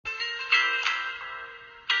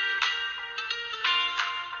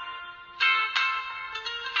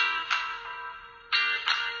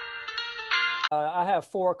I have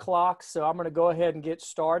 4 o'clock, so I'm going to go ahead and get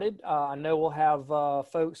started. I know we'll have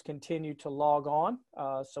folks continue to log on,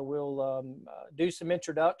 so we'll do some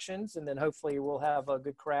introductions, and then hopefully we'll have a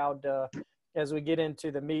good crowd as we get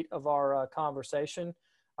into the meat of our conversation.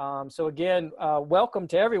 So again, welcome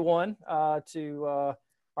to everyone to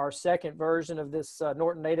our second version of this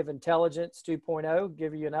Norton Native Intelligence 2.0,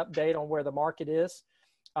 give you an update on where the market is.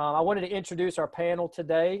 I wanted to introduce our panel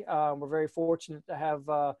today. We're very fortunate to have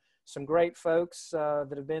some great folks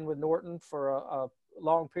that have been with Norton for a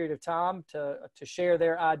long period of time to share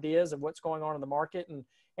their ideas of what's going on in the market and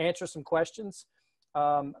answer some questions.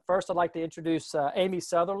 First, I'd like to introduce Amy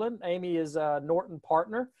Sutherland. Amy is a Norton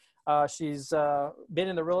partner. She's been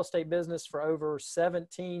in the real estate business for over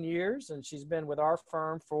 17 years, and she's been with our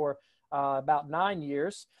firm for about 9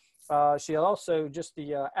 years. She also just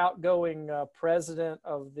the outgoing president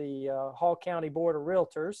of the Hall County Board of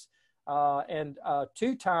Realtors, and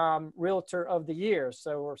 2-time Realtor of the Year.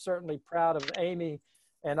 So we're certainly proud of Amy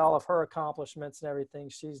and all of her accomplishments and everything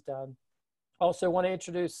she's done. Also want to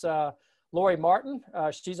introduce Lori Martin.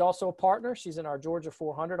 She's also a partner. She's in our Georgia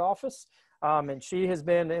 400 office, and she has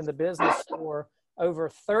been in the business for over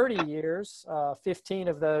 30 years, 15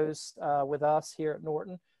 of those with us here at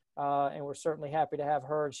Norton. And we're certainly happy to have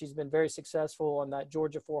her. She's been very successful on that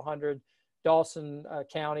Georgia 400 Dawson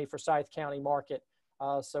County, Forsyth County market.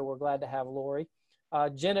 So we're glad to have Lori.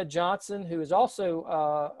 Jenna Johnson, who is also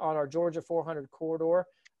on our Georgia 400 corridor.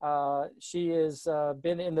 She has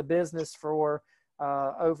been in the business for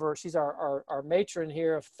she's our matron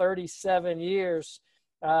here of 37 years.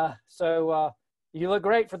 So you look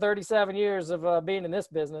great for 37 years of being in this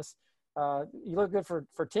business. You look good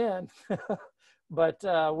for 10. But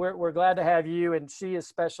we're glad to have you, and she is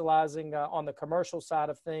specializing on the commercial side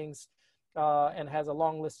of things and has a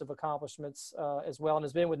long list of accomplishments as well, and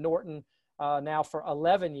has been with Norton now for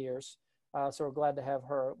 11 years. So we're glad to have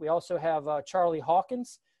her. We also have Charlie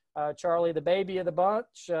Hawkins. Charlie, the baby of the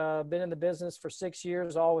bunch, been in the business for 6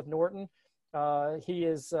 years, all with Norton. He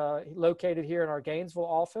is located here in our Gainesville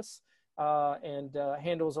office and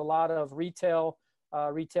handles a lot of retail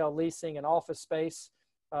leasing and office space.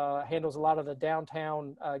 Handles a lot of the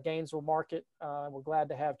downtown Gainesville market. We're glad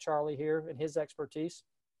to have Charlie here and his expertise.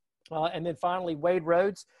 And then finally, Wade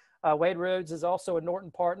Rhodes. Wade Rhodes is also a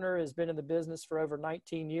Norton partner, has been in the business for over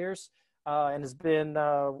 19 years and has been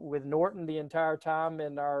with Norton the entire time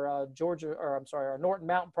in our our Norton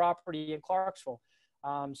Mountain property in Clarksville.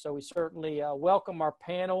 So we certainly welcome our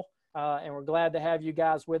panel and we're glad to have you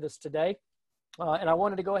guys with us today. And I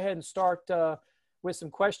wanted to go ahead and start with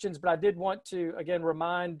some questions, but I did want to, again,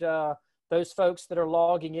 remind those folks that are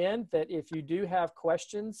logging in that if you do have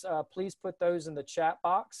questions, please put those in the chat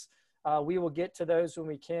box. We will get to those when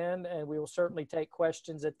we can, and we will certainly take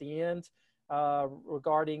questions at the end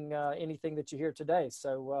regarding anything that you hear today.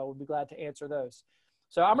 So we'll be glad to answer those.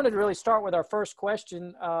 So I'm going to really start with our first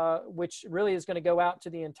question, which really is going to go out to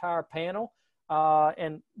the entire panel.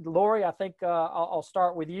 And Lori, I think I'll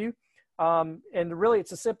start with you. And really,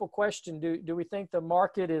 it's a simple question. Do we think the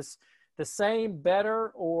market is the same, better,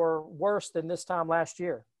 or worse than this time last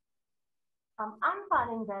year? I'm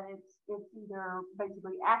finding that it's either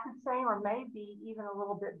basically at the same or maybe even a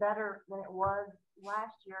little bit better than it was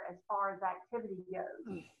last year as far as activity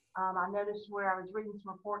goes. I noticed where I was reading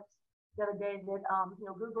some reports the other day that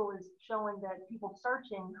Google is showing that people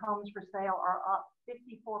searching homes for sale are up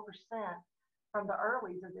 54% from the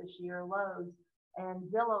earlies of this year lows. And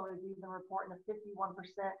Zillow is even reporting a 51%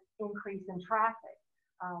 increase in traffic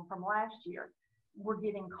from last year. We're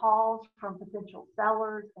getting calls from potential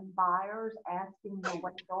sellers and buyers asking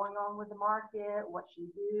what's going on with the market, what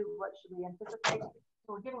should we do, what should we anticipate. So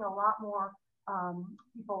we're getting a lot more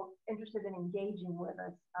people interested in engaging with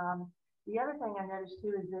us. The other thing I noticed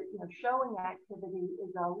too is that showing activity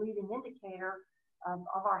is a leading indicator of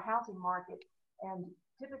our housing market. And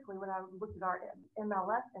typically when I looked at our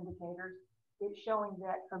MLS indicators, it's showing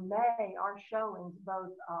that for May, our showings,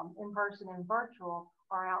 both in person and virtual,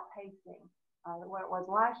 are outpacing what it was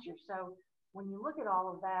last year. So when you look at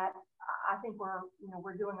all of that, I think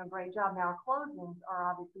we're doing a great job. Now, our closings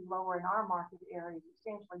are obviously lower in our market area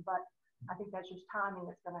substantially, but I think that's just timing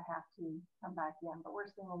that's going to have to come back in. But we're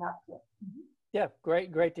seeing an uptick. Yeah,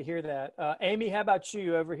 great to hear that. Amy, how about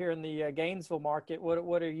you over here in the Gainesville market?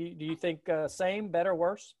 What are you? Do you think same, better,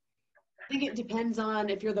 worse? I think it depends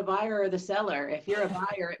on if you're the buyer or the seller. If you're a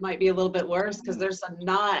buyer, it might be a little bit worse because there's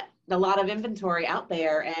not a lot of inventory out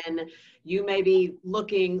there, and you may be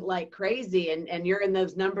looking like crazy, and you're in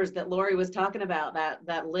those numbers that Lori was talking about,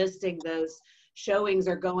 that listing, those showings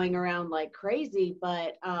are going around like crazy.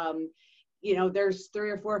 But you know, there's 3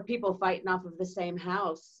 or 4 people fighting off of the same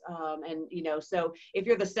house. And, you know, so if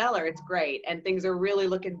you're the seller, it's great. And things are really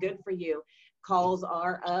looking good for you. Calls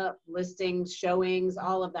are up, listings, showings,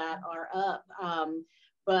 all of that are up.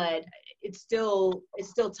 But it's still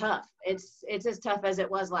tough. It's as tough as it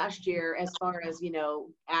was last year as far as, you know,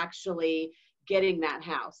 actually getting that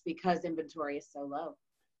house because inventory is so low.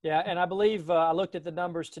 Yeah, and I believe I looked at the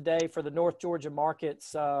numbers today for the North Georgia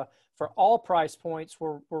markets. For all price points,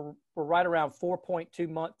 we're right around 4.2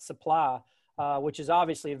 months supply, which is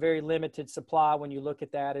obviously a very limited supply when you look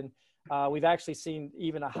at that. And we've actually seen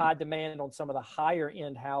even a high demand on some of the higher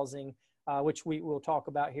end housing, which we will talk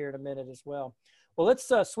about here in a minute as well. Well,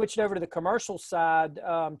 let's switch it over to the commercial side.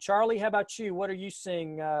 Charlie, how about you? What are you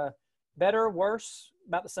seeing? Better, worse,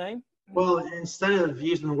 about the same? Well, instead of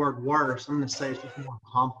using the word worse, I'm going to say it's just more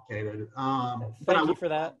complicated. Thank you for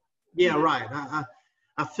that. Yeah, right.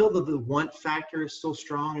 I feel that the want factor is still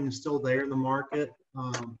strong and is still there in the market.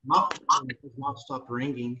 My phone has not stopped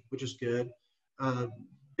ringing, which is good.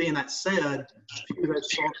 Being that said, a few of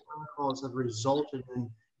those soft phone calls have resulted in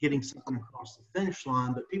getting something across the finish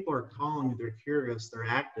line, but people are calling, they're curious, they're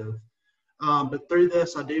active. But through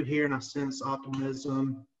this, I do hear and I sense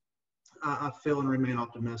optimism. I feel and remain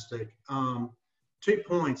optimistic. 2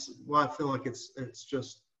 points why I feel like it's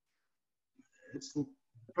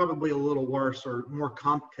probably a little worse or more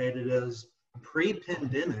complicated is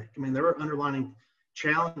pre-pandemic. I mean, there were underlying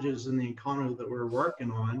challenges in the economy that we're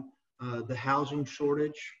working on. The housing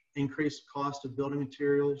shortage, increased cost of building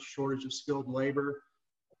materials, shortage of skilled labor,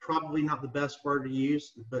 probably not the best word to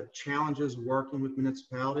use, but challenges working with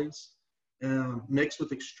municipalities. Mixed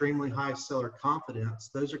with extremely high seller confidence.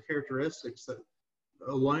 Those are characteristics that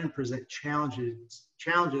alone present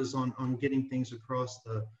challenges on getting things across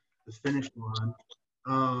the finish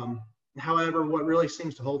line. However, what really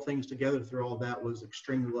seems to hold things together through all that was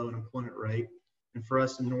extremely low unemployment rate. And for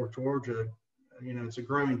us in North Georgia, you know, it's a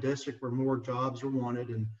growing district where more jobs are wanted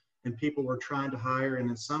and people were trying to hire, and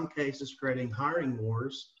in some cases creating hiring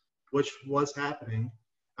wars, which was happening.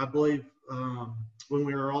 I believe when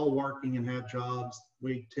we were all working and have jobs,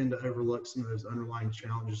 we tend to overlook some of those underlying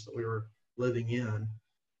challenges that we were living in.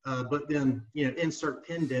 But then, you know, insert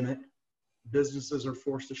pandemic, businesses are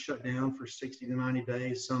forced to shut down for 60 to 90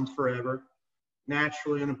 days, some forever.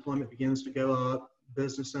 Naturally, unemployment begins to go up.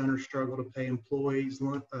 Business owners struggle to pay employees,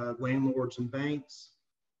 landlords, and banks.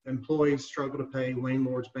 Employees struggle to pay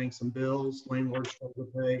landlords, banks, and bills. Landlords struggle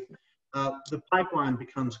to pay. The pipeline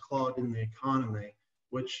becomes clogged in the economy,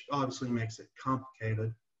 which obviously makes it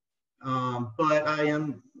complicated. But I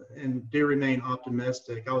am and do remain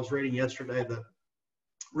optimistic. I was reading yesterday that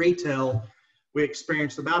retail, we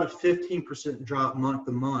experienced about a 15% drop month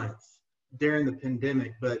to month during the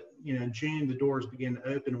pandemic. But, you know, in June, the doors began to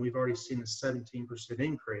open and we've already seen a 17%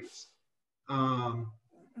 increase.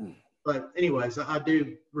 But anyways, I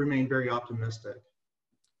do remain very optimistic.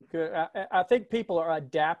 Good. I think people are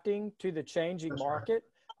adapting to the changing market.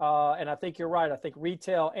 Right. And I think you're right. I think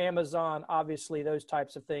retail, Amazon, obviously those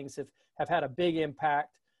types of things have had a big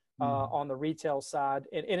impact on the retail side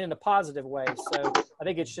and in a positive way. So I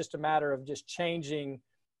think it's just a matter of just changing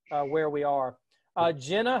where we are.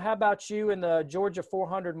 Jenna, how about you in the Georgia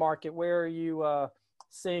 400 market? Where are you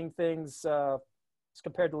seeing things as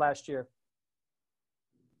compared to last year?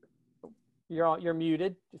 You're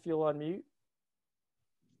muted, if you'll unmute.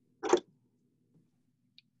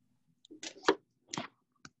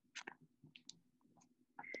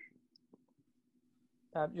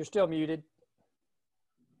 You're still muted.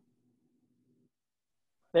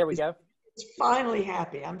 There we go. It's finally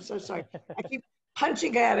happy. I'm so sorry. I keep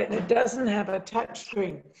punching at it and it doesn't have a touch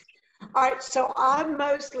screen. All right, so I'm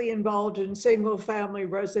mostly involved in single family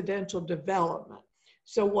residential development.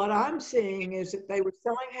 So what I'm seeing is that they were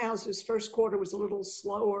selling houses. First quarter was a little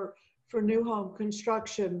slower for new home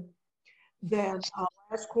construction than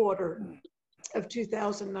last quarter of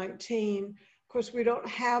 2019. Of course, we don't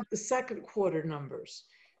have the second quarter numbers.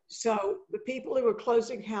 So the people who were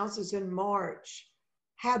closing houses in March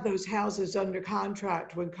had those houses under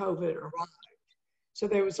contract when COVID arrived. So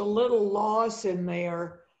there was a little loss in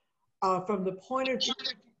there from the point of view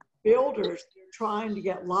of builders. They're trying to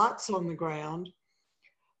get lots on the ground.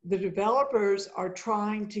 The developers are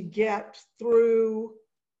trying to get through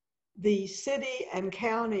the city and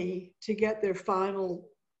county to get their final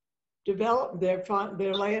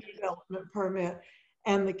their land development permit,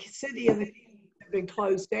 and the city and the county have been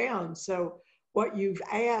closed down. So what you've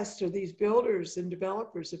asked are these builders and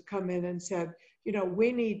developers have come in and said, you know,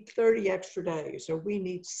 we need 30 extra days or we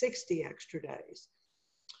need 60 extra days.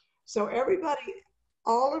 So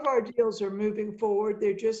all of our deals are moving forward.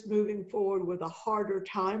 They're just moving forward with a harder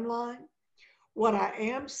timeline. What I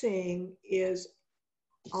am seeing is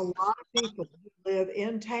a lot of people who live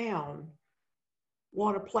in town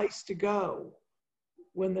want a place to go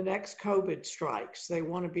when the next COVID strikes. They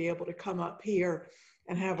want to be able to come up here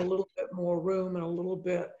and have a little bit more room and a little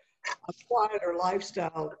bit of quieter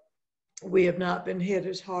lifestyle. We have not been hit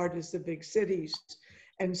as hard as the big cities.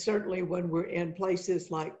 And certainly when we're in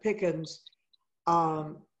places like Pickens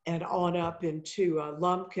and on up into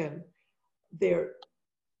Lumpkin,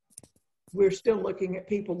 we're still looking at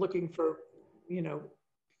people looking for,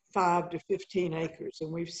 5 to 15 acres.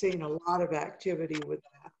 And we've seen a lot of activity with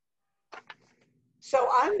that. So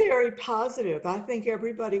I'm very positive. I think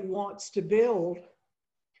everybody wants to build.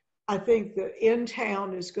 I think that in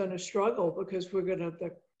town is going to struggle because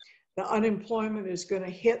the unemployment is going to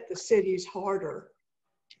hit the cities harder.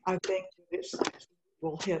 I think it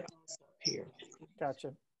will hit us up here.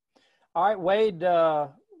 Gotcha. All right, Wade,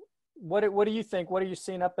 what do you think? What are you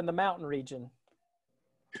seeing up in the mountain region?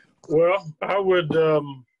 Well, I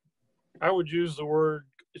would use the word,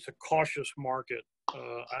 it's a cautious market.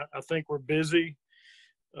 I think we're busy,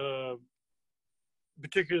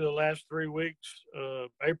 particularly the last 3 weeks.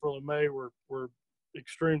 April and May were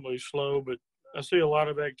extremely slow, but I see a lot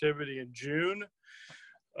of activity in June.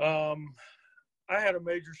 I had a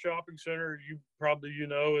major shopping center,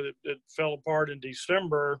 it fell apart in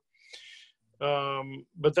December.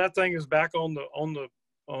 But that thing is back on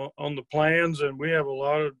the plans, and we have a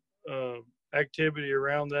lot of activity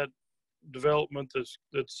around that development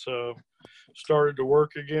that's started to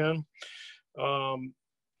work again.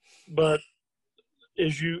 But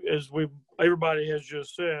everybody has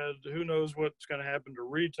just said, who knows what's going to happen to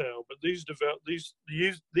retail? But these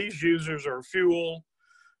users are fuel.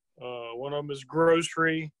 One of them is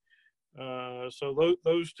grocery. So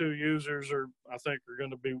those two users I think are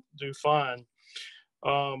going to do fine.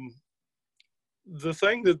 The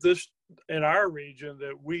thing that in our region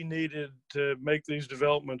that we needed to make these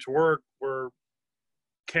developments work were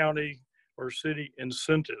county or city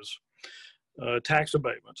incentives, tax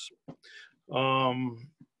abatements. And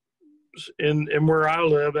where I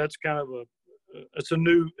live, that's kind of it's a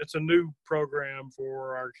new program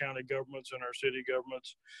for our county governments and our city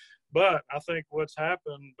governments. But I think what's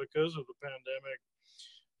happened because of the pandemic,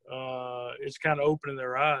 it's kind of opening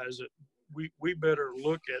their eyes that we better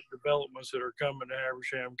look at developments that are coming to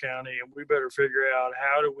Habersham County, and we better figure out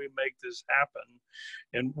how do we make this happen,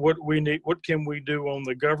 and what can we do on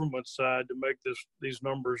the government side to make these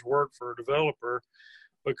numbers work for a developer,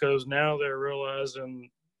 because now they're realizing,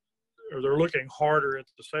 or they're looking harder at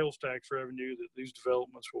the sales tax revenue that these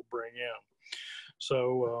developments will bring in.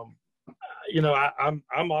 So,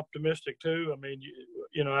 I'm optimistic too. I mean,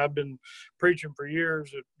 I've been preaching for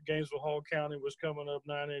years that Gainesville Hall County was coming up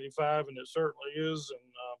 985, and it certainly is.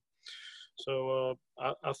 And so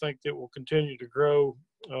I think it will continue to grow.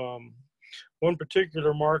 One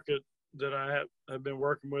particular market that I have been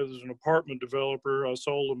working with is an apartment developer. I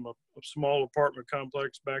sold him a small apartment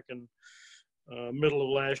complex back in middle of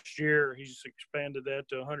last year. He's expanded that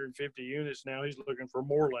to 150 units. Now he's looking for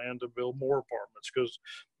more land to build more apartments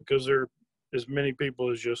because there are as many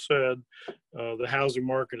people as just said. The housing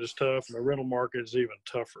market is tough, and the rental market is even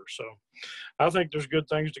tougher. So I think there's good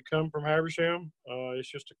things to come from Habersham.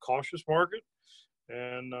 It's just a cautious market,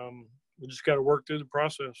 and we just got to work through the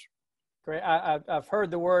process. Great. I've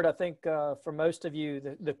heard the word, I think, for most of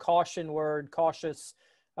you, the caution word, cautious.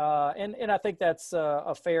 And I think that's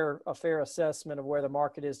a fair assessment of where the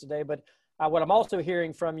market is today. But what I'm also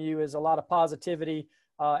hearing from you is a lot of positivity.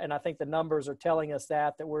 And I think the numbers are telling us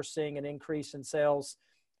that we're seeing an increase in sales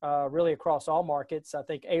really across all markets. I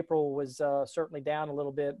think April was certainly down a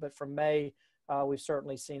little bit, but from May, we've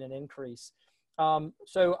certainly seen an increase.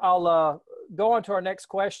 So I'll go on to our next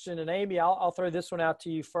question. And Amy, I'll throw this one out to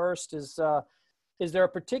you first. Is there a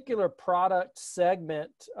particular product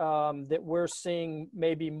segment that we're seeing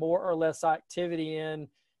maybe more or less activity in?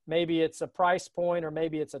 Maybe it's a price point, or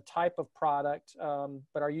maybe it's a type of product,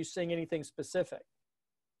 but are you seeing anything specific?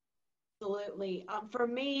 Absolutely. For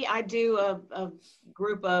me, I do a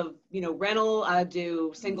group of, rental. I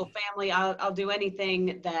do single family. I'll do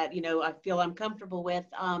anything that, I feel I'm comfortable with.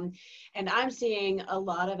 And I'm seeing a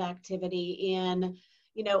lot of activity in,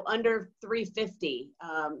 under 350.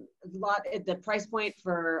 The price point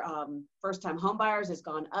for first-time home buyers has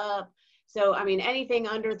gone up. So, I mean, anything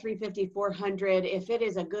under 350, 400, if it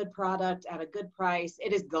is a good product at a good price,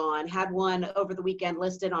 it is gone. Had one over the weekend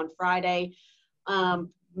listed on Friday.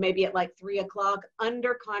 Maybe at like 3 o'clock,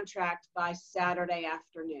 under contract by Saturday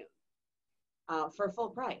afternoon for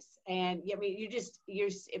full price. And I mean,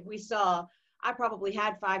 I probably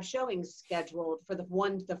had 5 showings scheduled for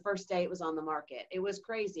the first day it was on the market. It was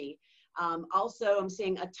crazy. Also, I'm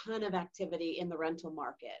seeing a ton of activity in the rental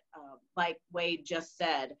market. Like Wade just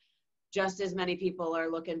said, just as many people are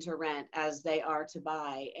looking to rent as they are to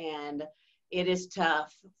buy. And it is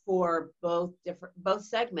tough for both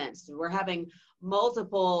segments. We're having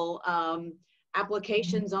multiple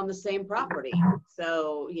applications on the same property.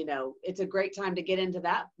 So, you know, it's a great time to get into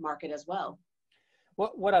that market as well.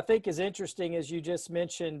 What I think is interesting is you just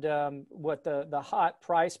mentioned what the hot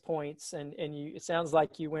price points, and it sounds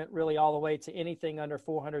like you went really all the way to anything under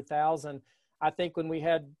 400,000. I think when we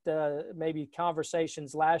had maybe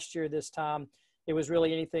conversations last year this time, it was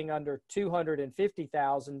really anything under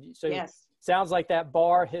 250,000. So yes. Sounds like that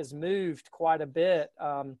bar has moved quite a bit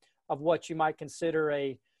of what you might consider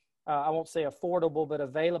I won't say affordable, but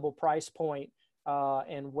available price point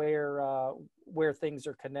and where things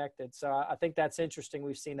are connected. So I think that's interesting.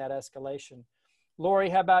 We've seen that escalation. Lori,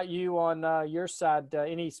 how about you on your side?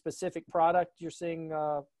 Any specific product you're seeing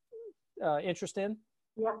interest in?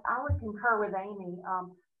 Yes, I would concur with Amy.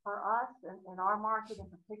 For us, in our market in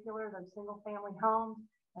particular, those single family homes,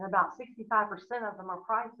 and about 65% of them are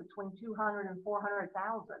priced between 200 and 400,000.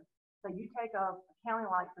 So you take a county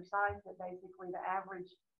like Forsyth that basically the average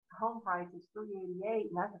home price is $388,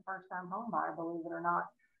 and that's a first-time home buyer, believe it or not.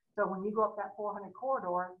 So when you go up that 400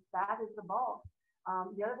 corridor, that is the bulk.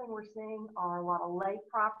 The other thing we're seeing are a lot of lake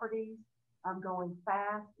properties going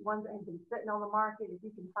fast. Ones that have been sitting on the market, if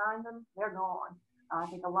you can find them, they're gone. I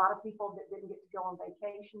think a lot of people that didn't get to go on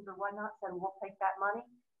vacations or whatnot said, we'll take that money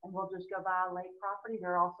and we'll just go buy a lake property.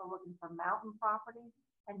 They're also looking for mountain properties,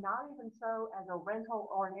 and not even so as a rental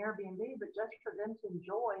or an Airbnb, but just for them to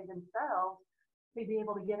enjoy themselves, to be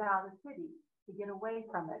able to get out of the city, to get away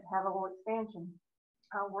from it, have a little expansion.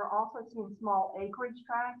 We're also seeing small acreage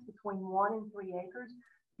tracts between 1 and 3 acres.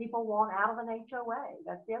 People want out of an HOA.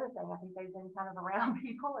 That's the other thing. I think they've been kind of around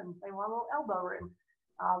people and they want a little elbow room.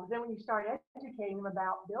 But then when you start educating them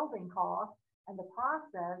about building costs and the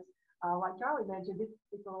process, like Charlie mentioned,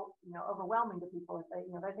 it's a little, overwhelming to people if they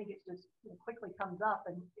think it just quickly comes up,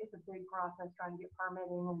 and it's a big process trying to get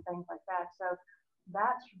permitting and things like that. So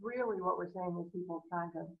that's really what we're seeing with people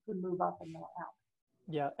trying to move up and out.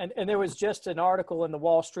 Yeah, and there was just an article in the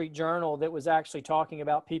Wall Street Journal that was actually talking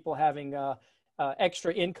about people having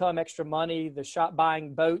extra income, extra money,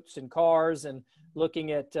 buying boats and cars and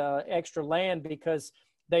looking at extra land because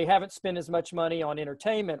they haven't spent as much money on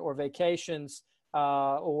entertainment or vacations,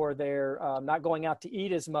 or they're not going out to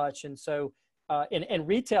eat as much. And so, and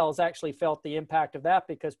retail has actually felt the impact of that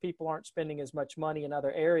because people aren't spending as much money in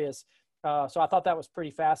other areas. So I thought that was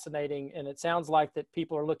pretty fascinating. And it sounds like that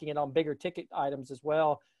people are looking at on bigger ticket items as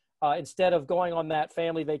well. Instead of going on that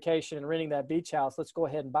family vacation and renting that beach house, let's go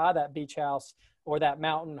ahead and buy that beach house or that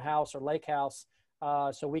mountain house or lake house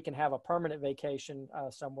so we can have a permanent vacation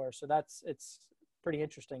somewhere. So it's pretty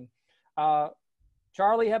interesting.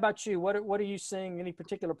 Charlie, how about you? What are you seeing? Any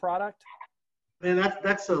particular product? Man,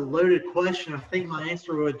 that's a loaded question. I think my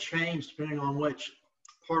answer would change depending on which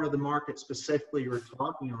part of the market specifically you're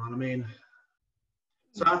talking on. I mean,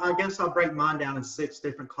 so I guess I'll break mine down in 6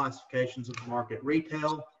 different classifications of the market.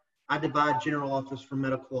 Retail, I divide general office from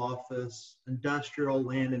medical office, industrial,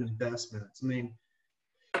 land, and investments. I mean,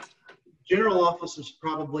 general office is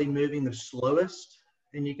probably moving the slowest,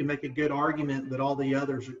 and you can make a good argument that all the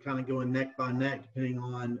others are kind of going neck by neck depending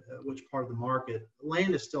on which part of the market.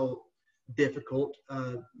 Land is still difficult.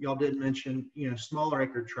 Y'all did mention, smaller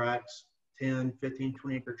acre tracts, 10, 15,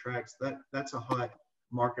 20 acre tracts. That's a hot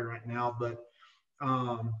market right now. But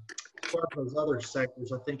as far as those other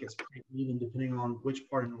sectors, I think it's pretty even depending on which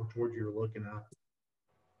part of North Georgia you're looking at.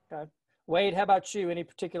 Okay. Wade, how about you? Any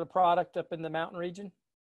particular product up in the mountain region?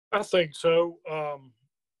 I think so.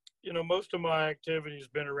 Most of my activity has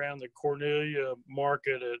been around the Cornelia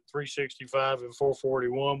market at 365 and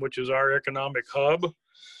 441, which is our economic hub.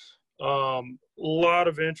 A lot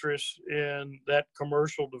of interest in that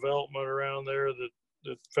commercial development around there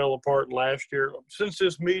that fell apart last year. Since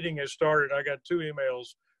this meeting has started, I got 2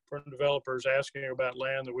 emails from developers asking about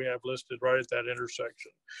land that we have listed right at that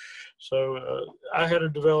intersection. So I had a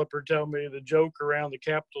developer tell me the joke around the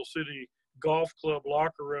Capital City Golf Club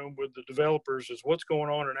locker room with the developers is what's going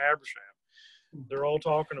on in Abersham. They're all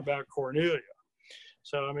talking about Cornelia.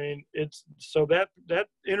 So, I mean, that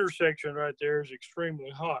intersection right there is extremely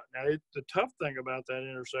hot. Now, the tough thing about that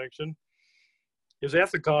intersection is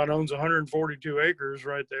Ethicon owns 142 acres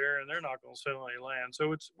right there, and they're not going to sell any land.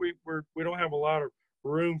 So we don't have a lot of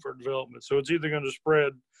room for development. So it's either going to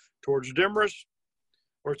spread towards Demorest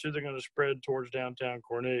or it's either going to spread towards downtown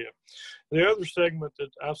Cornelia. The other segment that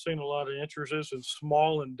I've seen a lot of interest is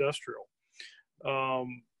small industrial.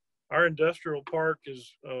 Our industrial park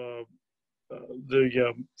is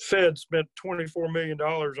the Fed spent $24 million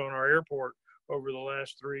on our airport over the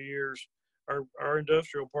last 3 years. Our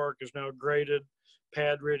industrial park is now graded,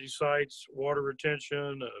 pad-ready sites, water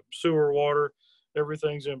retention, sewer water,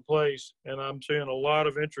 everything's in place. And I'm seeing a lot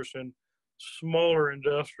of interest in smaller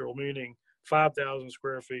industrial, meaning 5,000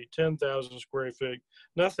 square feet, 10,000 square feet,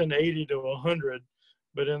 nothing 80 to 100,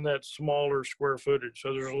 but in that smaller square footage.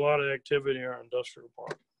 So there's a lot of activity in our industrial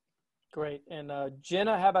park. Great. And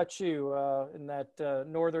Jenna, how about you in that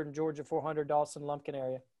northern Georgia 400 Dawson Lumpkin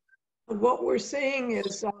area? What we're seeing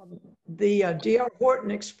is the D.R.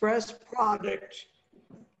 Horton Express product,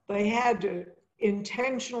 they had to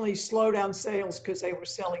intentionally slow down sales because they were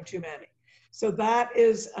selling too many. So that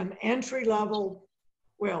is an entry level,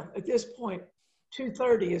 well, at this point,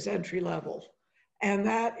 230 is entry level. And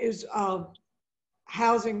that is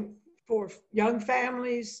housing for young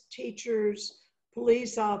families, teachers,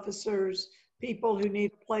 police officers, people who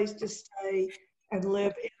need a place to stay and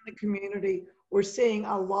live in the community. We're seeing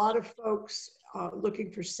a lot of folks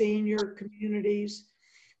looking for senior communities.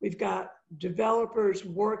 We've got developers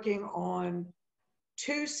working on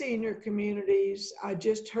 2 senior communities. I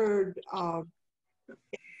just heard in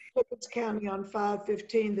Pickens County on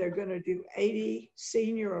 515, they're going to do 80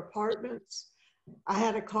 senior apartments. I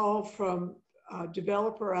had a call from a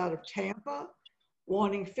developer out of Tampa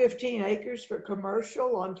wanting 15 acres for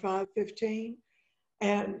commercial on 515.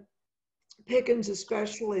 And Pickens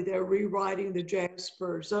especially, they're rewriting the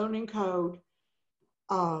Jasper zoning code.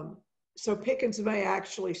 So Pickens may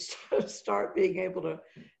actually start being able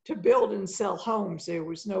to build and sell homes. There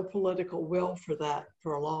was no political will for that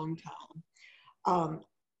for a long time.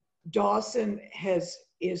 Dawson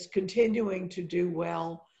is continuing to do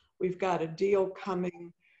well. We've got a deal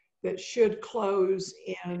coming that should close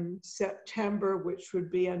in September, which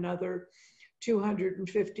would be another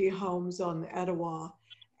 250 homes on the Etowah.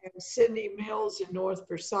 And Cindy Mills in North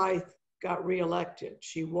Forsyth got reelected.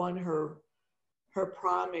 She won her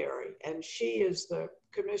primary, and she is the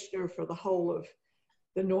commissioner for the whole of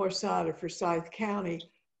the north side of Forsyth County.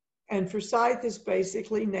 And Forsyth has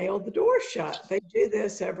basically nailed the door shut. They do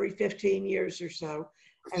this every 15 years or so,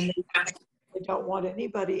 and they don't want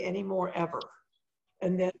anybody anymore ever.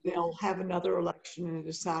 And then they'll have another election and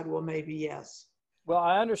decide, well, maybe yes. Well,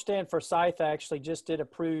 I understand Forsyth actually just did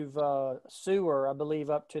approve sewer, I believe,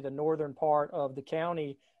 up to the northern part of the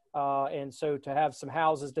county. And so to have some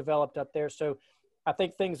houses developed up there. So I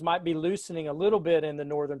think things might be loosening a little bit in the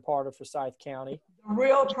northern part of Forsyth County. The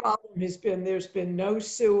real problem has been there's been no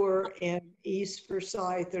sewer in East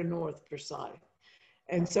Forsyth or North Forsyth.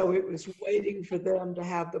 And so it was waiting for them to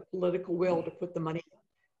have the political will to put the money in.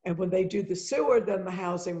 And when they do the sewer, then the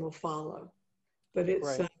housing will follow. But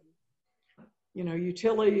it's, right. You know,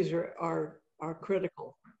 utilities are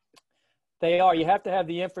critical. They are. You have to have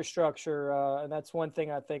the infrastructure. And that's one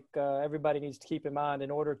thing I think everybody needs to keep in mind in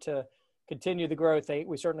order to continue the growth.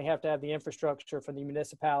 We certainly have to have the infrastructure for the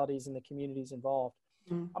municipalities and the communities involved.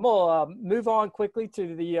 Mm-hmm. I'm going to move on quickly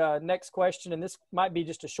to the next question. And this might be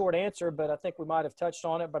just a short answer, but I think we might have touched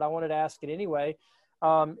on it, but I wanted to ask it anyway.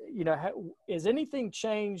 You know, is anything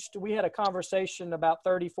changed? We had a conversation about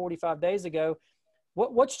 30, 45 days ago.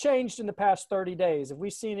 What's changed in the past 30 days? Have we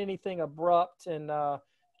seen anything abrupt? And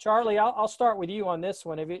Charlie, I'll start with you on this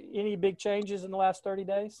one. Have you, any big changes in the last 30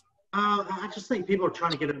 days? I just think people are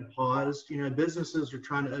trying to get it paused. You know, businesses are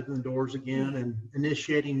trying to open the doors again and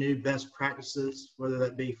initiating new best practices, whether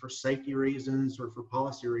that be for safety reasons or for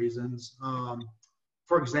policy reasons.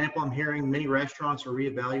 For example, I'm hearing many restaurants are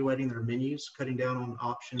reevaluating their menus, cutting down on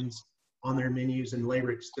options on their menus and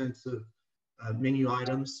labor-extensive menu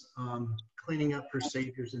items, cleaning up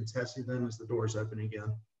procedures and testing them as the doors open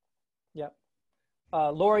again. Yep.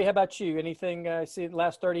 Lori, how about you? Anything see in the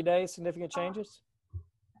last 30 days, significant changes?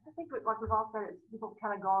 I think like we've all said, people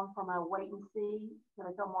kind of gone from a wait and see to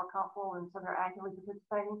they feel more comfortable, and so they're actively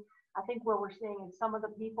participating. I think what we're seeing is some of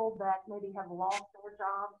the people that maybe have lost their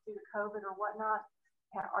jobs due to COVID or whatnot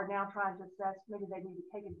are now trying to assess maybe they need to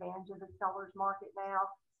take advantage of the seller's market now,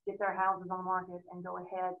 get their houses on the market and go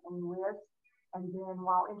ahead and list. And then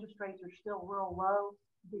while interest rates are still real low,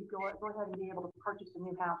 go ahead and be able to purchase a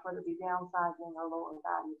new house, whether it be downsizing or lower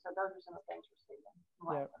value. So those are some of the things we're seeing.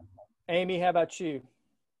 Yeah. Amy, how about you?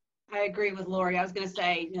 I agree with Lori. I was going to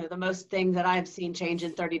say, you know, the most thing that I've seen change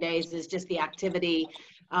in 30 days is just the activity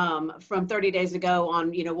from 30 days ago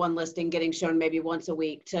on, you know, one listing getting shown maybe once a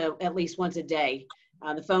week to at least once a day.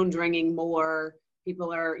 The phone's ringing more.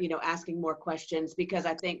 People are, you know, asking more questions because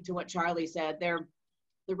I think to what Charlie said, they're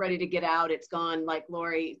ready to get out. It's gone, like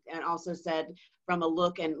Lori and also said, from a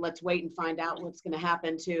look and let's wait and find out what's going to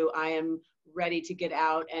happen to I am ready to get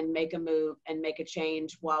out and make a move and make a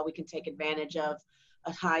change while we can take advantage of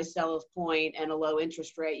a high sell-off point and a low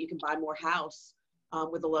interest rate. You can buy more house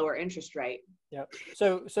with a lower interest rate. Yep.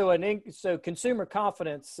 So consumer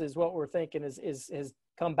confidence is what we're thinking has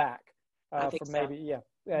come back think for so. maybe, yeah.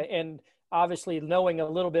 And obviously knowing a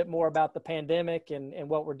little bit more about the pandemic and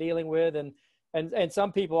what we're dealing with, and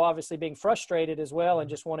some people obviously being frustrated as well and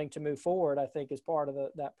just wanting to move forward, I think is part of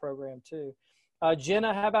that program too.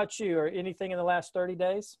 Jenna, how about you? Or anything in the last 30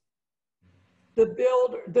 days?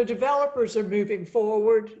 The developers are moving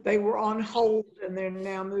forward. They were on hold and they're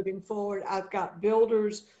now moving forward. I've got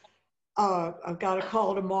builders. I've got a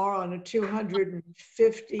call tomorrow on a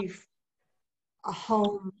 250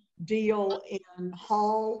 home deal in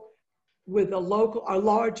Hall with a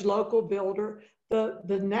large local builder.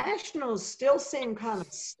 The nationals still seem kind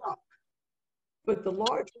of stuck, but the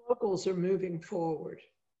large locals are moving forward.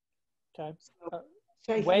 Okay.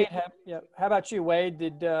 So, Wade, how about you, Wade?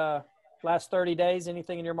 Did last 30 days,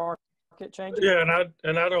 anything in your market change? Yeah,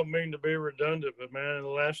 and I don't mean to be redundant, but man, in the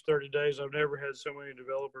last 30 days, I've never had so many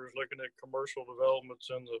developers looking at commercial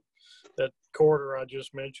developments in that quarter I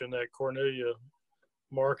just mentioned, that Cornelia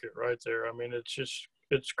market right there. I mean, it's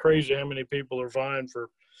crazy how many people are vying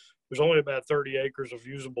for. There's only about 30 acres of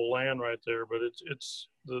usable land right there, but it's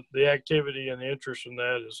the activity and the interest in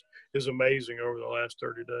that is amazing over the last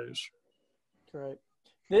 30 days. Great.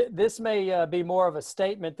 This may be more of a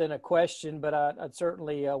statement than a question, but I'd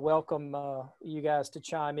certainly welcome you guys to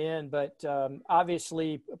chime in. But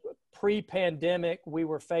obviously, pre-pandemic, we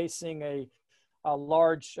were facing a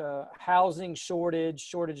large housing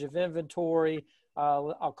shortage of inventory.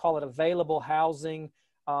 I'll call it available housing.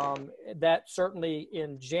 That certainly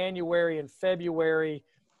in January and February,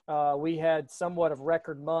 we had somewhat of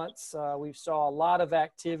record months. We saw a lot of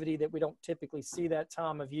activity that we don't typically see that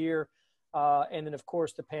time of year. And then, of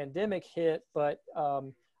course, the pandemic hit, but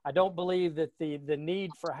I don't believe that the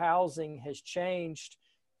need for housing has changed.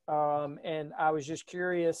 And I was just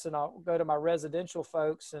curious, and I'll go to my residential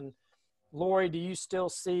folks. And Lori, do you still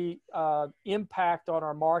see impact on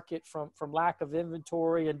our market from lack of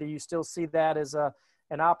inventory? And do you still see that as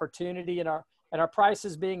an opportunity? And our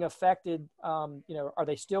prices being affected, are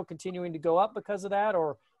they still continuing to go up because of that,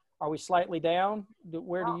 or are we slightly down?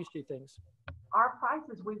 Where do you see things? Our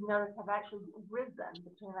prices, we've noticed, have actually risen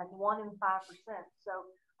between like 1% and 5%. So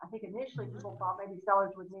I think initially people thought maybe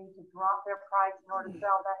sellers would need to drop their price in order to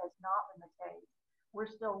sell. That has not been the case. We're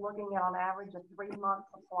still looking at on average a 3-month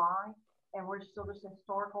supply, and we're still just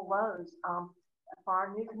historical lows. For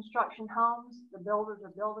our new construction homes, the builders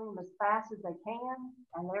are building them as fast as they can,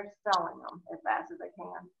 and they're selling them as fast as they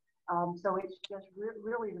can. So it's just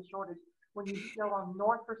really the shortage. When you go on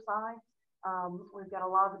North side, we've got a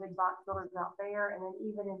lot of the big box builders out there, and then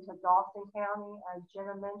even into Dawson County, as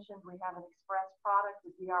Jenna mentioned, we have an express product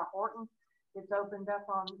with D.R. Horton. It's opened up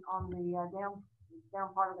on the down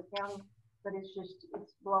part of the county, but it's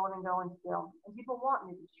blowing and going still. And people want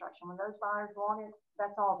new construction. When those buyers want it,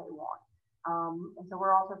 that's all they want. And so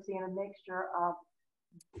we're also seeing a mixture of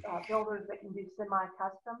builders that can do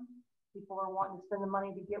semi-custom. People are wanting to spend the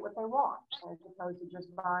money to get what they want, as opposed to just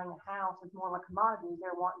buying a house. It's more like a commodity.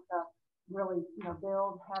 They're wanting to really,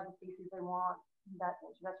 build, have the features they want. That's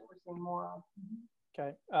what we're seeing more of.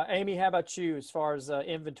 Okay. Amy, how about you as far as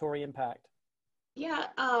inventory impact? Yeah,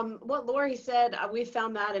 what Lori said, we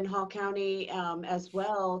found that in Hall County as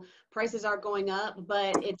well. Prices are going up,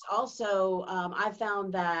 but it's also, I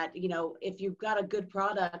found that, if you've got a good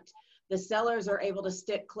product, the sellers are able to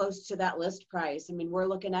stick close to that list price. I mean, we're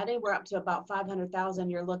looking at it, we're up to about 500,000.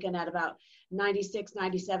 You're looking at about 96,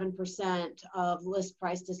 97% of list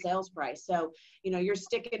price to sales price. So, you're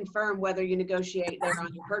sticking firm whether you negotiate there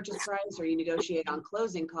on your purchase price or you negotiate on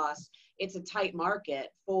closing costs. It's a tight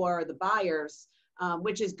market for the buyers,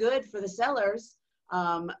 which is good for the sellers.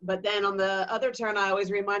 But then on the other turn, I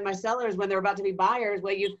always remind my sellers when they're about to be buyers,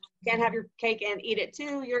 well, you can't have your cake and eat it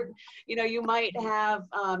too. You might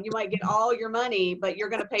get all your money, but you're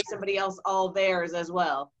going to pay somebody else all theirs as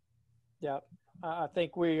well. Yeah, I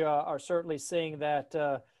think we are certainly seeing that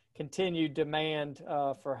continued demand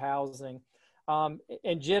for housing.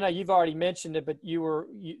 And Jenna, you've already mentioned it, but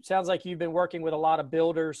sounds like you've been working with a lot of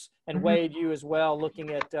builders, and Wade, you as well,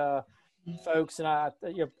 looking at folks, and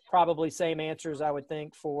probably same answers, I would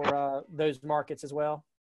think, for those markets as well.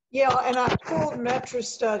 Yeah, and I pulled Metro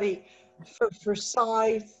Study for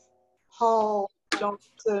Forsyth, Hall,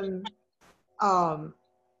 Johnson,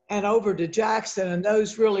 and over to Jackson, and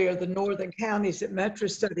those really are the northern counties that Metro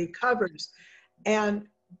Study covers. And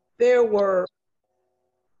we're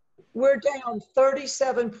down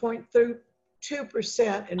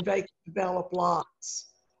 37.2% in vacant developed lots.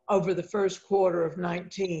 over the first quarter of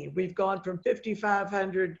 19. We've gone from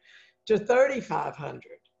 5,500 to 3,500.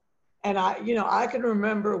 And I can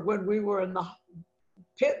remember when we were in the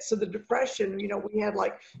pits of the Depression, we had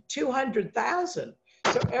like 200,000.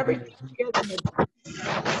 So everything's getting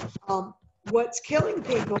what's killing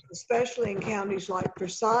people, especially in counties like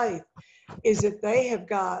Forsyth, is that they have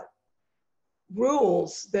got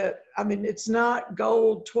rules that, it's not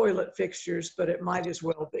gold toilet fixtures, but it might as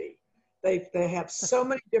well be. They have so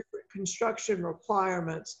many different construction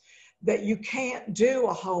requirements that you can't do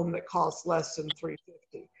a home that costs less than $350,000.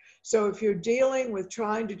 So if you're dealing with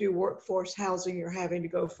trying to do workforce housing, you're having to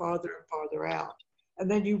go farther and farther out. And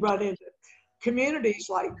then you run into communities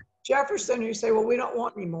like Jefferson, you say, well, we don't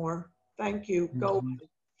want any more. Thank you, go. Mm-hmm.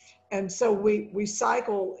 And so we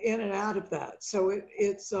cycle in and out of that. So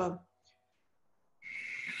it's the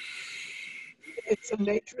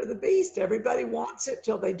nature of the beast. Everybody wants it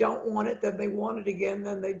till they don't want it, then they want it again,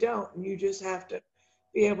 then they don't. And you just have to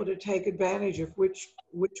be able to take advantage of which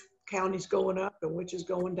county's going up and which is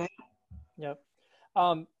going down. Yep.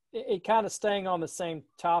 It kind of staying on the same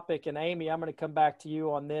topic, and Amy, I'm going to come back to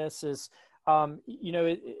you on this, is,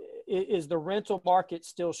 is the rental market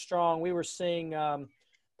still strong? We were seeing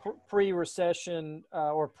pre-recession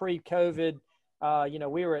or pre-COVID,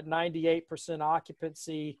 we were at 98%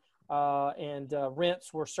 occupancy and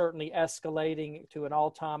rents were certainly escalating to an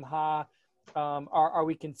all-time high. Are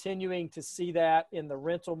we continuing to see that in the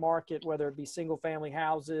rental market, whether it be single-family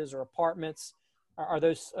houses or apartments? Are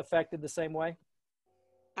those affected the same way?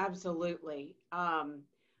 Absolutely.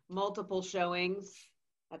 Multiple showings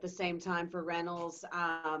at the same time for rentals.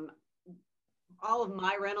 All of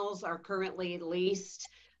my rentals are currently leased.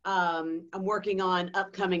 I'm working on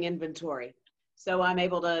upcoming inventory. So I'm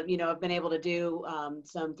able to, I've been able to do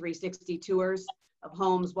some 360 tours of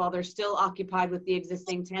homes while they're still occupied with the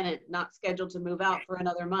existing tenant, not scheduled to move out for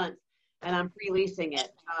another month, and I'm pre-leasing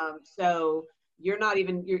it. So you're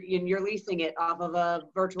leasing it off of a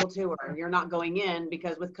virtual tour. You're not going in,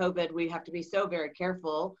 because with COVID, we have to be so very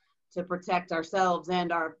careful to protect ourselves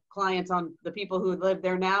and our clients, on the people who live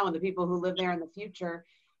there now and the people who live there in the future.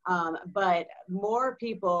 But more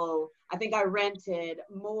people, I think I rented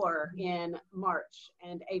more in March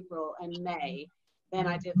and April and May than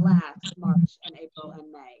I did last March and April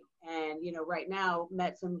and May. And, right now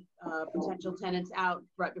met some potential tenants out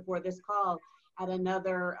right before this call at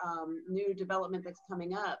another new development that's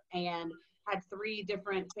coming up, and had 3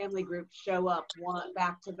 different family groups show up, one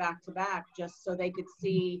back to back to back, just so they could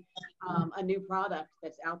see a new product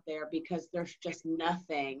that's out there, because there's just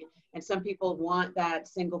nothing. And some people want that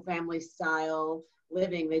single family style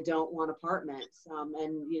living. They don't want apartments.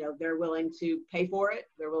 And, they're willing to pay for it.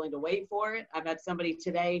 They're willing to wait for it. I've had somebody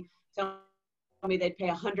today tell me they'd pay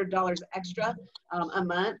 $100 extra a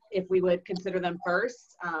month if we would consider them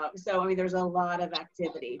first. So, there's a lot of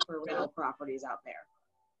activity for rental properties out there.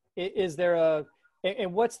 Is there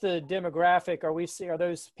and what's the demographic? Are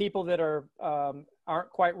those people that aren't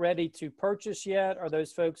quite ready to purchase yet? Are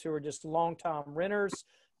those folks who are just long-time renters,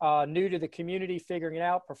 new to the community, figuring it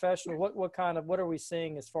out, professional? What are we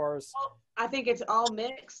seeing as far as? I think it's all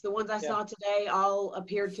mixed. The ones I saw today all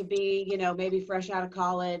appeared to be, maybe fresh out of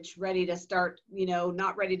college, ready to start,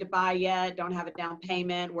 not ready to buy yet, don't have a down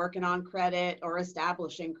payment, working on credit or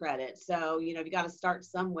establishing credit. So, you got to start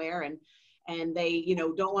somewhere, and they,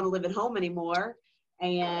 don't want to live at home anymore.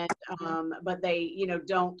 And, but they,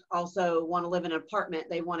 don't also want to live in an apartment.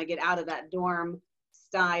 They want to get out of that dorm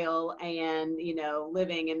style and,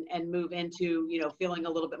 living and move into, feeling a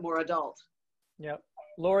little bit more adult. Yep.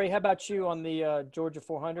 Lori, how about you on the Georgia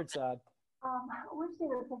 400 side? We've seen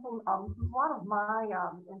the same thing. A lot of my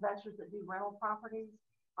investors that do rental properties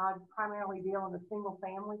primarily deal in the single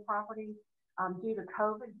family properties. Due to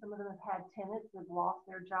COVID, some of them have had tenants that have lost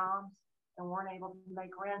their jobs and weren't able to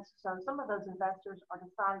make rents. So some of those investors are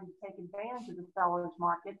deciding to take advantage of the seller's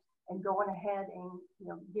market and going ahead and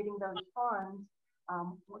getting those funds,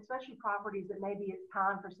 especially properties that maybe it's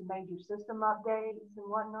time for some major system updates and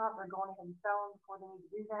whatnot. They're going ahead and selling before they need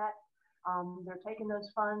to do that. They're taking those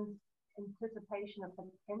funds in anticipation of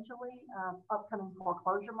potentially upcoming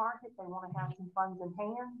foreclosure market. They want to have some funds in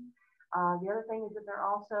hand. The other thing is that they're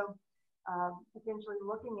also potentially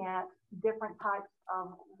looking at different types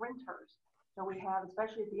of renters. So we have,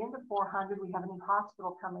 especially at the end of 400, we have a new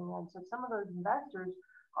hospital coming in. So some of those investors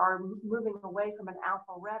are moving away from an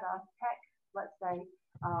Alpharetta tech, let's say,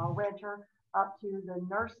 renter up to the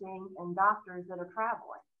nursing and doctors that are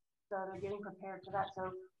traveling. So they're getting prepared for that.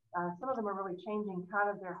 So some of them are really changing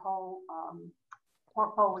kind of their whole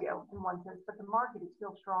portfolio in one sense, but the market is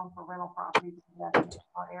still strong for rental properties in that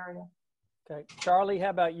area. Okay. Charlie, how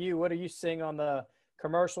about you? What are you seeing on the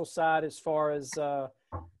commercial side as far as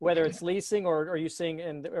whether it's leasing, or are you seeing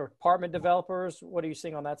or apartment developers? What are you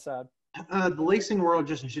seeing on that side? The leasing world,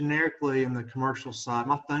 just generically in the commercial side,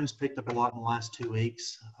 my phone's picked up a lot in the last 2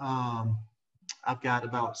 weeks. I've got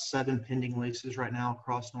about 7 pending leases right now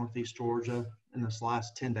across Northeast Georgia in this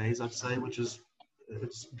last 10 days, I'd say, which is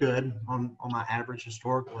it's good on my average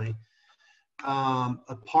historically.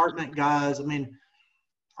 Apartment guys, I mean,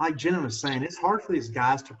 like Jenna was saying, it's hard for these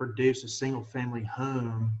guys to produce a single family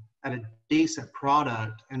home at a decent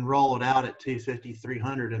product and roll it out at $250,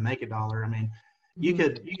 $300 and make $1. I mean, you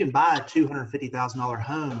can buy a $250,000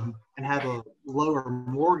 home and have a lower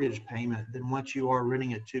mortgage payment than what you are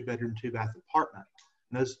renting a 2-bedroom, 2-bath apartment.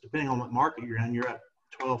 And those, depending on what market you're in, you're at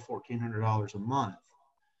 $1,200, $1,400 a month.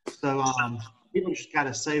 So people just got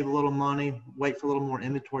to save a little money, wait for a little more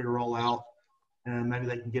inventory to roll out, and maybe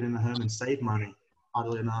they can get in the home and save money,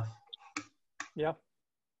 oddly enough. Yeah.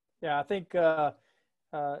 Yeah, I think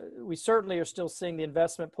we certainly are still seeing the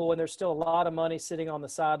investment pool, and there's still a lot of money sitting on the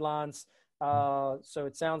sidelines. So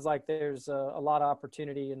it sounds like there's a lot of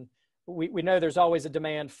opportunity, and we know there's always a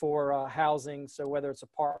demand for housing. So whether it's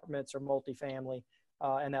apartments or multifamily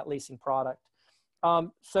and that leasing product. I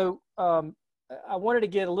wanted to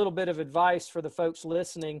get a little bit of advice for the folks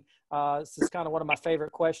listening. This is kind of one of my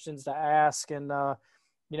favorite questions to ask. And,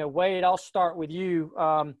 Wade, I'll start with you.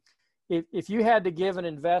 If you had to give an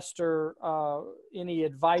investor any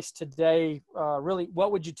advice today, really,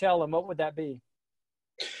 what would you tell them? What would that be?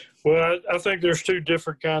 Well, I think there's 2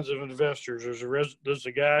 different kinds of investors. There's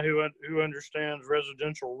a guy who understands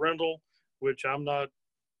residential rental, which I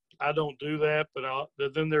don't do that, but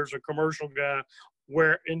then there's a commercial guy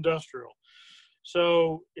where industrial.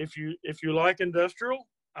 So if you like industrial,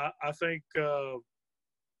 I think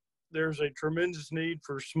there's a tremendous need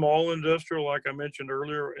for small industrial, like I mentioned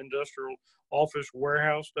earlier, industrial office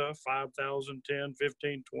warehouse stuff, 5,000, 10,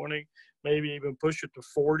 15, 20, maybe even push it to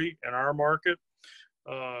 40 in our market.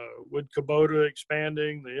 With Kubota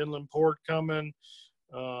expanding, the inland port coming,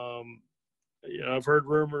 I've heard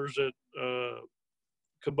rumors that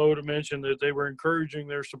Kubota mentioned that they were encouraging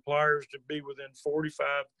their suppliers to be within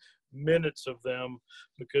 45 minutes of them,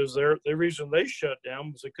 because the reason they shut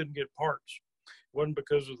down was they couldn't get parts. It wasn't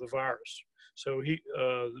because of the virus. So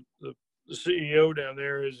the CEO down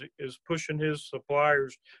there is pushing his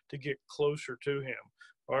suppliers to get closer to him.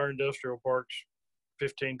 Our industrial park's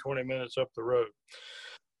 15, 20 minutes up the road.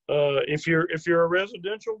 If you're a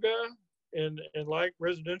residential guy and like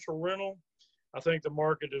residential rental, I think the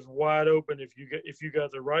market is wide open if you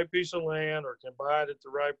got the right piece of land or can buy it at the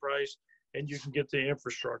right price and you can get the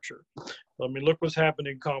infrastructure. I mean, look what's happened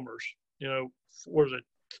in commerce. What is it,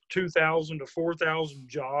 2,000 to 4,000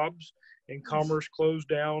 jobs in commerce closed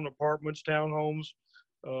down, apartments, townhomes,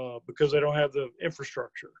 because they don't have the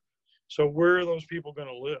infrastructure. So where are those people going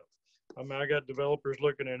to live? I mean, I got developers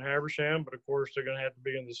looking in Habersham, but of course they're going to have to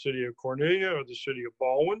be in the city of Cornelia or the city of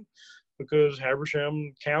Baldwin, because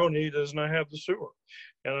Habersham County does not have the sewer.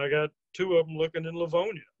 And I got 2 of them looking in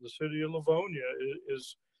Livonia. The city of Livonia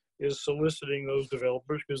is soliciting those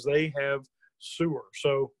developers because they have sewer.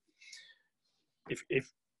 So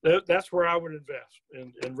if that's where I would invest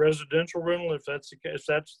in residential rental, if that's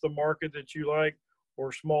the market that you like,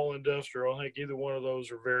 or small industrial. I think either one of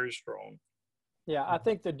those are very strong. Yeah, I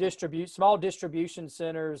think the small distribution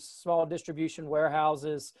centers, small distribution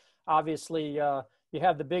warehouses, obviously you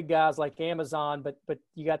have the big guys like Amazon, but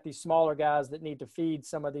you got these smaller guys that need to feed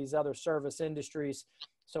some of these other service industries.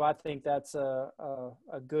 So I think that's a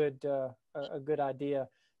good idea.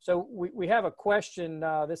 So we have a question.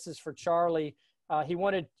 This is for Charlie. He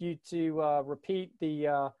wanted you to repeat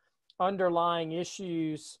the underlying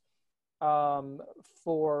issues that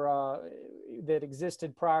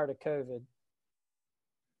existed prior to COVID.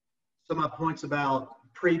 So my points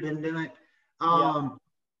about pre-pandemic.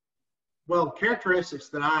 Well, characteristics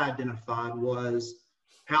that I identified was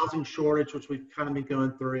housing shortage, which we've kind of been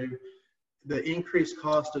going through, the increased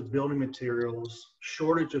cost of building materials,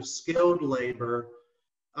 shortage of skilled labor,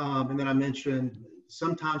 and then I mentioned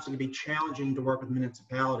sometimes it can be challenging to work with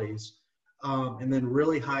municipalities, and then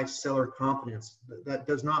really high seller confidence. That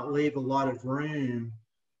does not leave a lot of room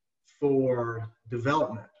for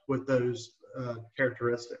development with those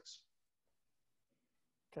characteristics.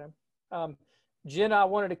 Okay. Jenna, I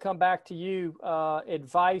wanted to come back to you.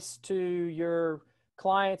 Advice to your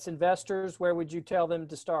clients, investors, where would you tell them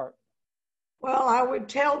to start? Well, I would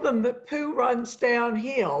tell them that poo runs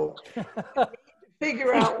downhill.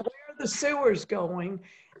 Figure out where the sewer's going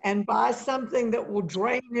and buy something that will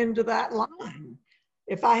drain into that line.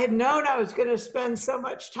 If I had known I was going to spend so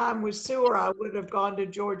much time with sewer, I would have gone to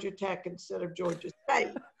Georgia Tech instead of Georgia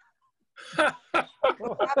State.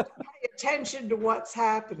 We'll have to pay attention to what's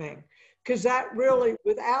happening, because that really,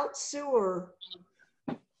 without sewer,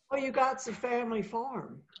 all you got's a family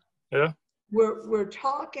farm. Yeah. We're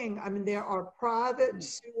talking, I mean, there are private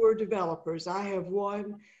sewer developers. I have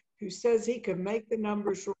one who says he can make the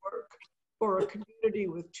numbers work for a community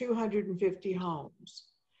with 250 homes.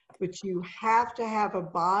 But you have to have a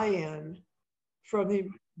buy-in from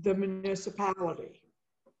the municipality.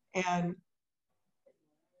 And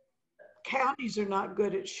counties are not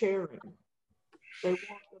good at sharing. They want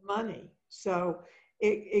the money. So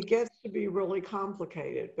it gets to be really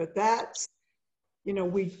complicated. But that's, you know,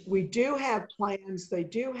 we do have plans. They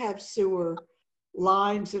do have sewer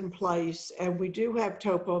lines in place, and we do have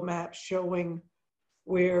topo maps showing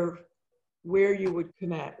where you would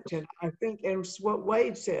connect. And I think, and it's what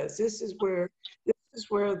Wade says, this is where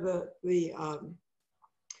the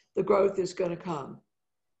growth is going to come.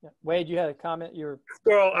 Yeah. Wade, you had a comment?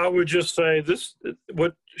 Well, I would just say this,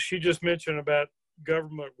 what she just mentioned about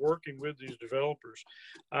government working with these developers.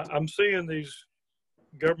 I'm seeing these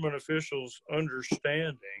government officials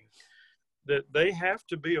understanding that they have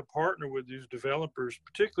to be a partner with these developers,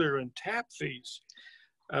 particularly in tap fees.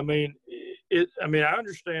 I mean, I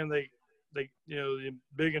understand they you know, the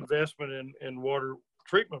big investment in water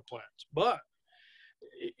treatment plants, but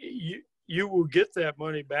you will get that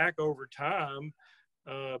money back over time.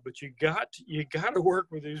 But you got to work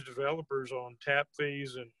with these developers on tap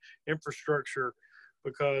fees and infrastructure,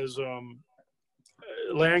 because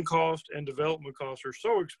land cost and development costs are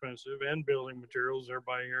so expensive, and building materials,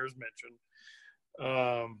 everybody here has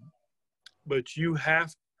mentioned. But you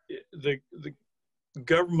have the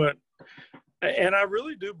government, and I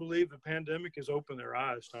really do believe the pandemic has opened their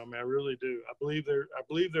eyes, Tommy. I really do. I believe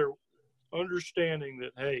they're understanding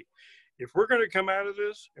that, hey, if we're going to come out of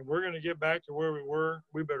this and we're going to get back to where we were,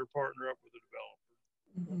 we better partner up with the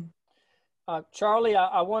developer. Mm-hmm. Charlie,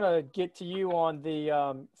 I want to get to you on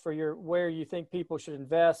the where you think people should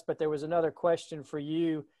invest, but there was another question for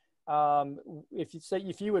you.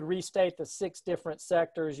 If you would restate the 6 different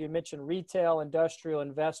sectors, you mentioned retail, industrial,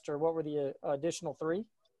 investor. What were the additional 3?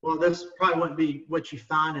 Well, this probably wouldn't be what you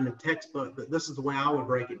find in a textbook, but this is the way I would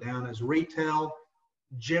break it down: as retail,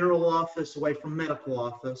 general office away from medical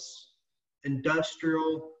office,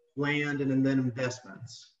 industrial, land, and then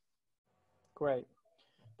investments. Great.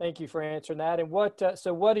 Thank you for answering that. And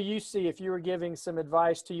so what do you see if you were giving some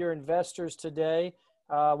advice to your investors today?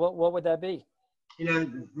 What would that be? You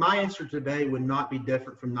know, my answer today would not be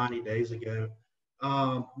different from 90 days ago.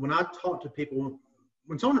 When I talk to people,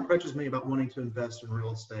 when someone approaches me about wanting to invest in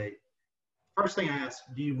real estate, first thing I ask,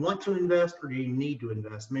 do you want to invest or do you need to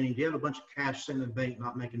invest? Meaning, do you have a bunch of cash sitting in the bank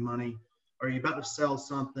not making money? Are you about to sell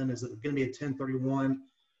something? Is it going to be a 1031?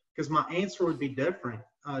 Because my answer would be different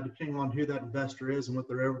depending on who that investor is and what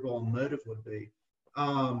their overall motive would be.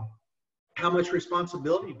 How much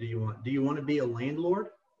responsibility do you want? Do you want to be a landlord?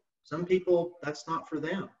 Some people, that's not for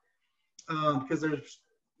them. Because there's,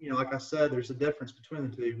 you know, like I said, there's a difference between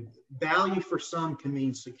the two. Value for some can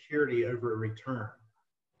mean security over a return.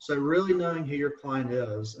 So really knowing who your client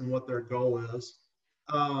is and what their goal is.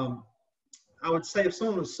 I would say if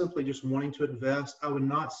someone was simply just wanting to invest, I would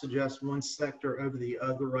not suggest one sector over the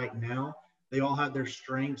other right now. They all have their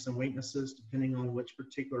strengths and weaknesses depending on which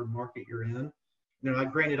particular market you're in. You know,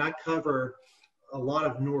 granted, I cover a lot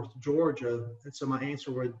of North Georgia, and so my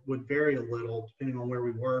answer would vary a little depending on where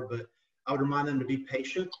we were, but I would remind them to be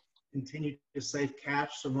patient, continue to save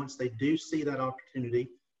cash, so once they do see that opportunity,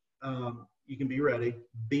 you can be ready.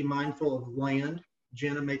 Be mindful of land.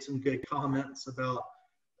 Jenna made some good comments about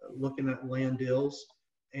looking at land deals,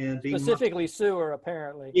 and be specifically sewer,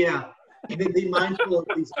 apparently. Yeah, and then be mindful of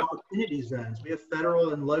these opportunity zones. We have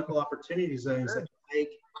federal and local opportunity zones that make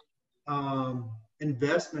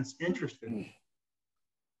investments interesting.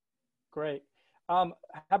 Great. How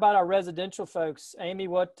about our residential folks? Amy,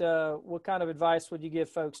 what kind of advice would you give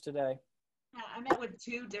folks today? Yeah, I met with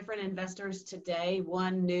 2 different investors today,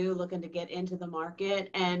 one new looking to get into the market.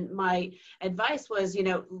 And my advice was, you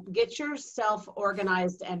know, get yourself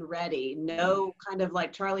organized and ready. Know, kind of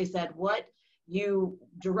like Charlie said, what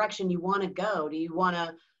direction you want to go. Do you want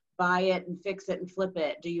to buy it and fix it and flip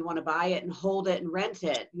it? Do you want to buy it and hold it and rent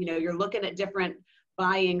it? You know, you're looking at different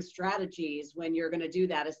buying strategies when you're going to do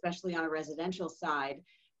that, especially on a residential side.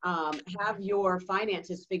 Have your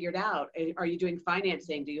finances figured out. Are you doing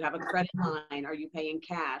financing? Do you have a credit line? Are you paying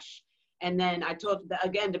cash? And then I told,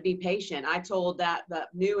 again, to be patient. I told the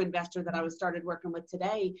new investor that I started working with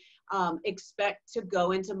today, expect to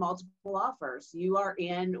go into multiple offers. You are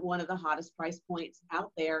in one of the hottest price points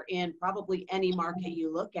out there in probably any market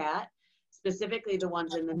you look at, specifically the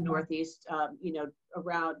ones in the Northeast,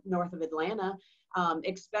 around north of Atlanta,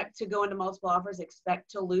 expect to go into multiple offers, expect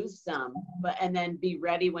to lose some, and then be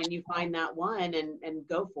ready when you find that one and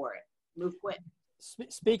go for it, move quick.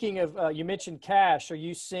 Speaking of, you mentioned cash. Are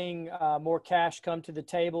you seeing more cash come to the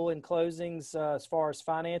table in closings as far as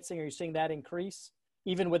financing? Are you seeing that increase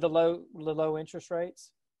even with the low interest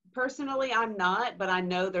rates? Personally, I'm not, but I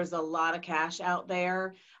know there's a lot of cash out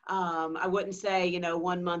there. I wouldn't say,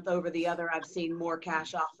 1 month over the other, I've seen more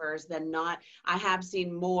cash offers than not. I have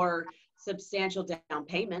seen more substantial down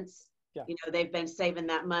payments. Yeah. They've been saving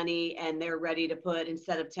that money and they're ready to put,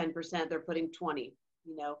 instead of 10%, they're putting 20.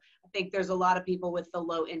 I think there's a lot of people with the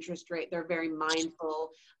low interest rate. They're very mindful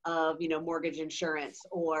of, mortgage insurance,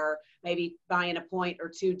 or maybe buying a point or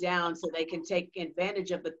two down so they can take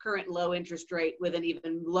advantage of the current low interest rate with an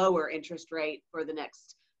even lower interest rate for the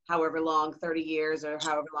next however long, 30 years or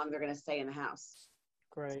however long they're going to stay in the house.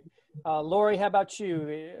 Great. Lori, how about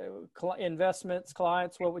you? Investments,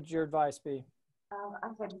 clients, what would your advice be?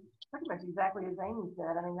 I'd say pretty much exactly as Amy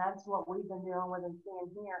said. I mean, that's what we've been dealing with and seeing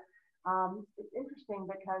here. It's interesting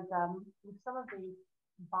because with some of the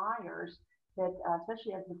buyers that,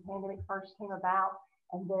 especially as the pandemic first came about,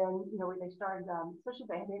 and then, they started, especially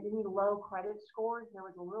if they had any low credit scores, there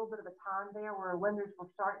was a little bit of a time there where lenders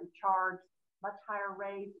were starting to charge much higher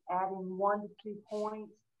rates, adding 1 to 2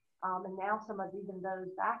 points. And now some of even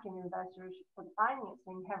those back-end investors for the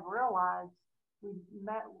financing have realized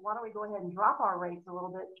why don't we go ahead and drop our rates a little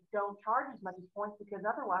bit, don't charge as much as points, because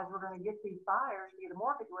otherwise we're going to get these buyers to get a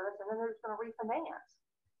mortgage with us, and then they're just going to refinance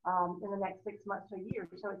in the next 6 months to a year.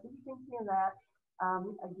 So it's interesting seeing that.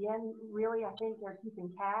 Again, really, I think they're keeping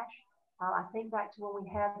cash. I think back to when we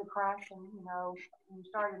had the crash, and when we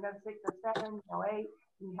started in 06, 07, 08,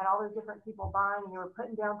 and you had all those different people buying, and they were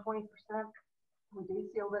putting down 20%. We do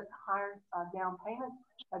see a little bit higher down payments,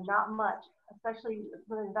 but not much, especially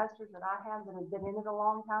with investors that I have that have been in it a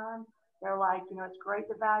long time. They're like, it's great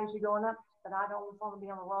the values are going up, but I don't want to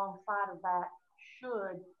be on the wrong side of that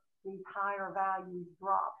should these higher values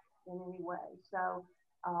drop in any way. So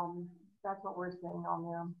that's what we're seeing on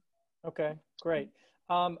them. Okay, great.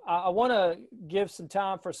 I want to give some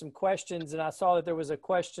time for some questions, and I saw that there was a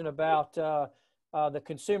question about the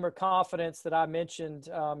consumer confidence that I mentioned,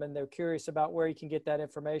 and they're curious about where you can get that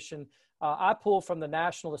information. I pull from the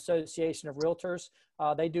National Association of Realtors.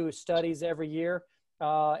 They do studies every year,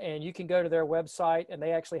 and you can go to their website, and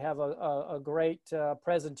they actually have a great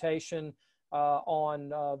presentation on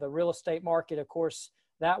the real estate market. Of course,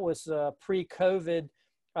 that was pre-COVID.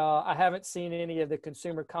 I haven't seen any of the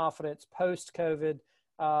consumer confidence post-COVID.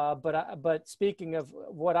 But speaking of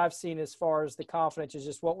what I've seen as far as the confidence is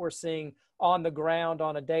just what we're seeing on the ground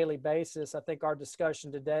on a daily basis. I think our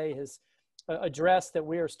discussion today has addressed that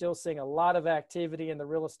we are still seeing a lot of activity in the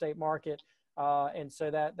real estate market. And so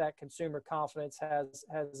that consumer confidence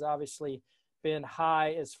has obviously been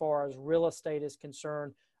high as far as real estate is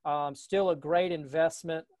concerned. Still a great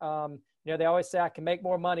investment. They always say I can make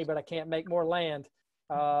more money, but I can't make more land.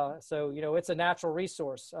 So, it's a natural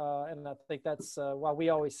resource. And I think that's why we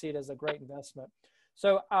always see it as a great investment.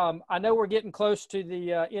 So I know we're getting close to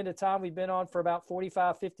the end of time. We've been on for about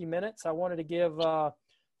 45, 50 minutes. I wanted to give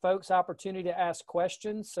folks opportunity to ask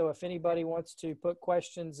questions. So if anybody wants to put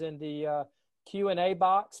questions in the Q&A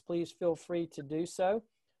box, please feel free to do so.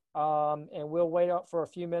 And we'll wait up for a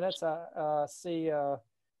few minutes. See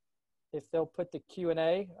if they'll put the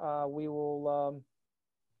Q&A. We will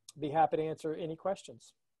be happy to answer any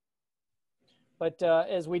questions. But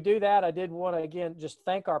as we do that, I did want to, again, just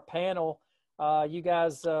thank our panel. You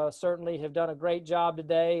guys certainly have done a great job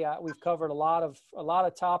today. We've covered a lot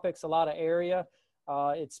of topics, a lot of area.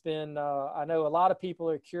 It's been, I know a lot of people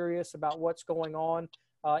are curious about what's going on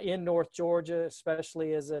in North Georgia,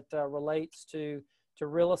 especially as it relates to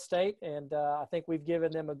real estate. And I think we've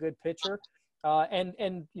given them a good picture.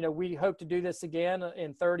 And we hope to do this again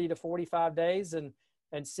in 30 to 45 days and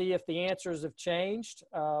see if the answers have changed.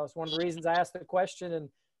 It's one of the reasons I asked the question. And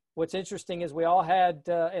what's interesting is we all had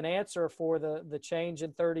an answer for the change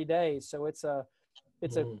in 30 days. So it's a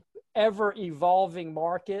ever evolving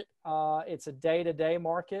market. It's a day-to-day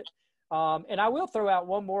market. And I will throw out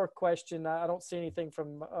one more question. I don't see anything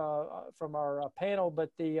from our panel, but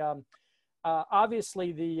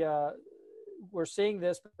obviously we're seeing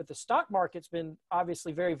this, but the stock market's been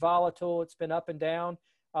obviously very volatile. It's been up and down.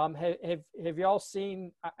 Have y'all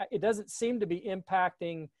seen, it doesn't seem to be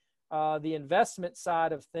impacting the investment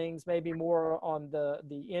side of things, maybe more on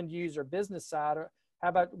the end user business side. Or how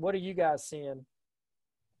about, what are you guys seeing?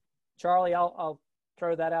 Charlie, I'll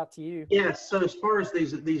throw that out to you. Yes. So as far as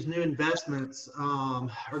these new investments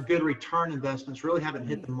or good return investments really haven't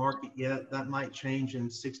hit the market yet. That might change in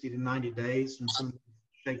 60 to 90 days and some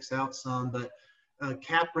shakes out some, but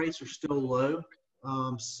cap rates are still low.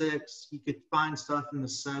 6, you could find stuff in the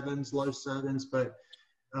 7s, low 7s, but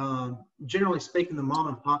generally speaking, the mom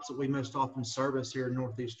and pops that we most often service here in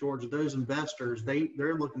Northeast Georgia, those investors,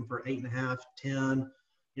 they're looking for 8.5, 10.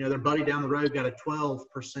 You know, their buddy down the road got a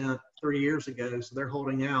 12% 3 years ago, so they're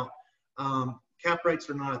holding out. Cap rates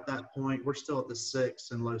are not at that point. We're still at the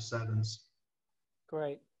 6 and low 7s.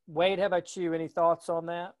 Great. Wade, how about you? Any thoughts on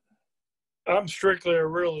that? I'm strictly a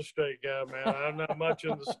real estate guy, man. I'm not much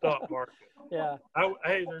in the stock market. Yeah.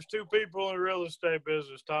 Hey, there's 2 people in the real estate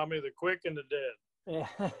business, Tommy, the quick and the dead. Yeah.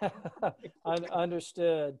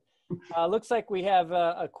 Understood. Looks like we have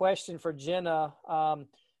a question for Jenna.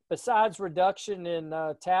 Besides reduction in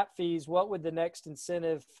tap fees, what would the next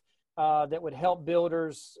incentive that would help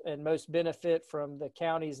builders and most benefit from the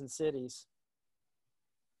counties and cities?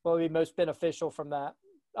 What would be most beneficial from that,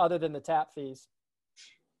 other than the tap fees?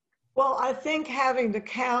 Well, I think having the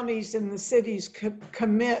counties and the cities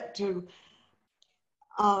commit to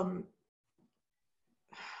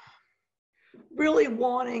really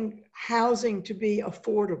wanting housing to be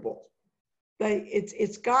affordable.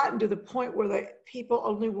 It's gotten to the point where people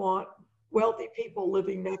only want wealthy people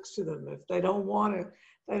living next to them. If they don't want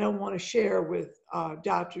to share with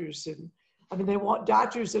doctors they want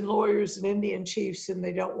doctors and lawyers and Indian chiefs, and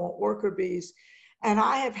they don't want worker bees. And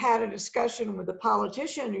I have had a discussion with a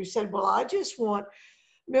politician who said, well, I just want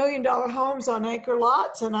 $1 million homes on acre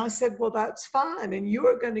lots. And I said, well, that's fine. And you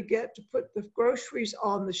are going to get to put the groceries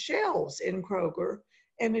on the shelves in Kroger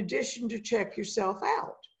in addition to check yourself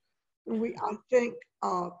out. I think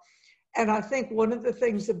one of the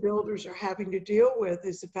things the builders are having to deal with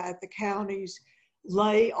is the fact the counties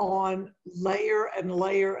lay on layer and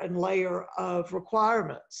layer and layer of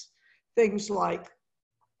requirements. Things like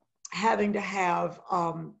having to have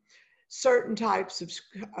certain types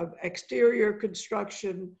of exterior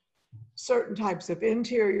construction, certain types of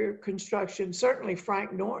interior construction. Certainly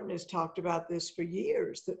Frank Norton has talked about this for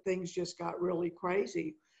years, that things just got really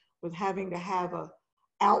crazy with having to have a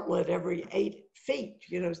outlet every 8 feet,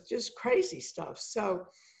 it's just crazy stuff. So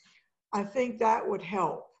I think that would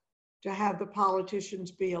help to have the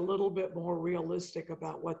politicians be a little bit more realistic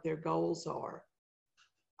about what their goals are.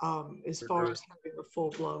 As far as having a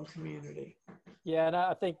full-blown community. Yeah, and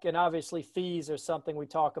I think, and obviously fees are something we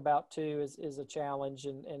talk about too, is a challenge,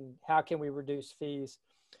 and how can we reduce fees?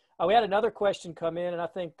 We had another question come in, and I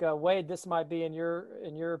think Wade, this might be in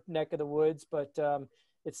your neck of the woods, but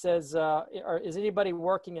it says, is anybody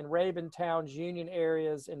working in Rabun Town's Union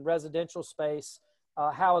areas in residential space?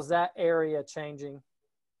 How is that area changing?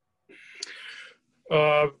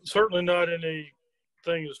 Certainly not anything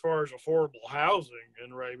as far as affordable housing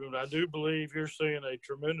in Rabun. I do believe you're seeing a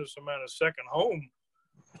tremendous amount of second home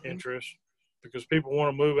interest because people want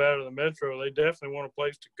to move out of the metro. They definitely want a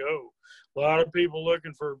place to go. A lot of people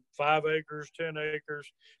looking for 5 acres, 10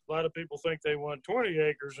 acres. A lot of people think they want 20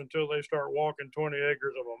 acres until they start walking 20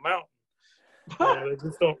 acres of a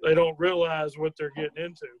mountain. They don't realize what they're getting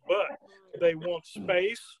into, but they want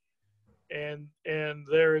space, and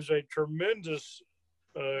there is a tremendous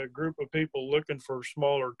group of people looking for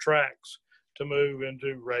smaller tracts to move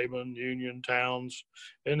into Rabun, Union, Towns,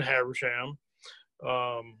 and Haversham.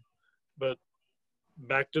 But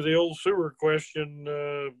back to the old sewer question,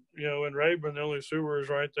 in Rabun, the only sewer is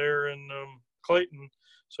right there in Clayton.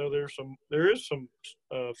 So there is some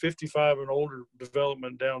 55 and older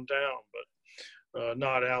development downtown, but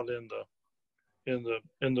not out in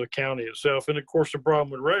the county itself. And of course, the problem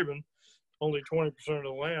with Rabun, only 20% of the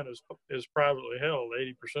land is privately held.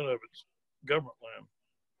 80% of it's government land.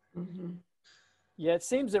 Mm-hmm. Yeah, it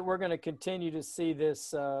seems that we're going to continue to see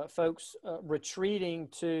this, folks retreating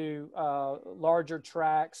to larger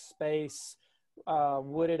tracts, space,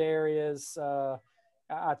 wooded areas.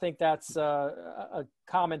 I think that's a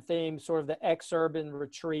common theme, sort of the ex-urban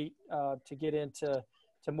retreat to get into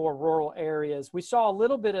more rural areas. We saw a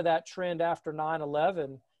little bit of that trend after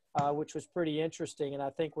 9/11. Which was pretty interesting. And I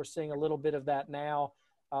think we're seeing a little bit of that now,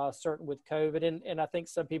 certain with COVID. And I think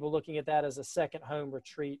some people looking at that as a second home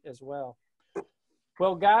retreat as well.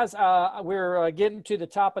 Well, guys, we're getting to the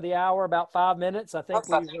top of the hour, about 5 minutes. I think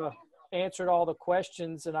we've answered all the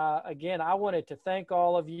questions. And again, I wanted to thank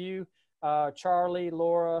all of you, Charlie,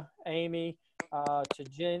 Laura, Amy,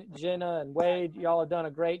 to Jenna and Wade. Y'all have done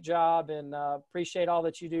a great job, and appreciate all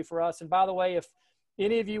that you do for us. And by the way, if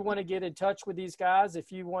any of you want to get in touch with these guys,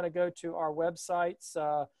 if you want to go to our websites,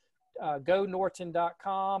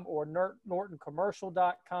 gonorton.com or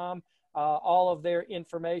nortoncommercial.com, all of their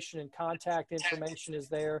information and contact information is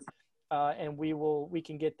there. And we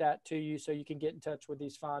can get that to you so you can get in touch with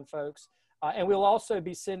these fine folks. And we'll also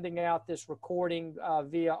be sending out this recording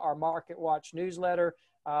via our MarketWatch newsletter.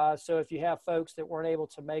 So if you have folks that weren't able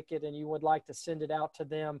to make it and you would like to send it out to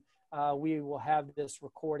them, we will have this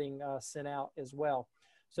recording sent out as well.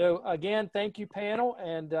 So again, thank you, panel.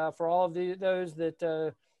 And for all of those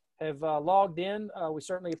that have logged in, we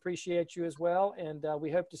certainly appreciate you as well. And we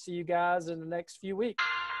hope to see you guys in the next few weeks.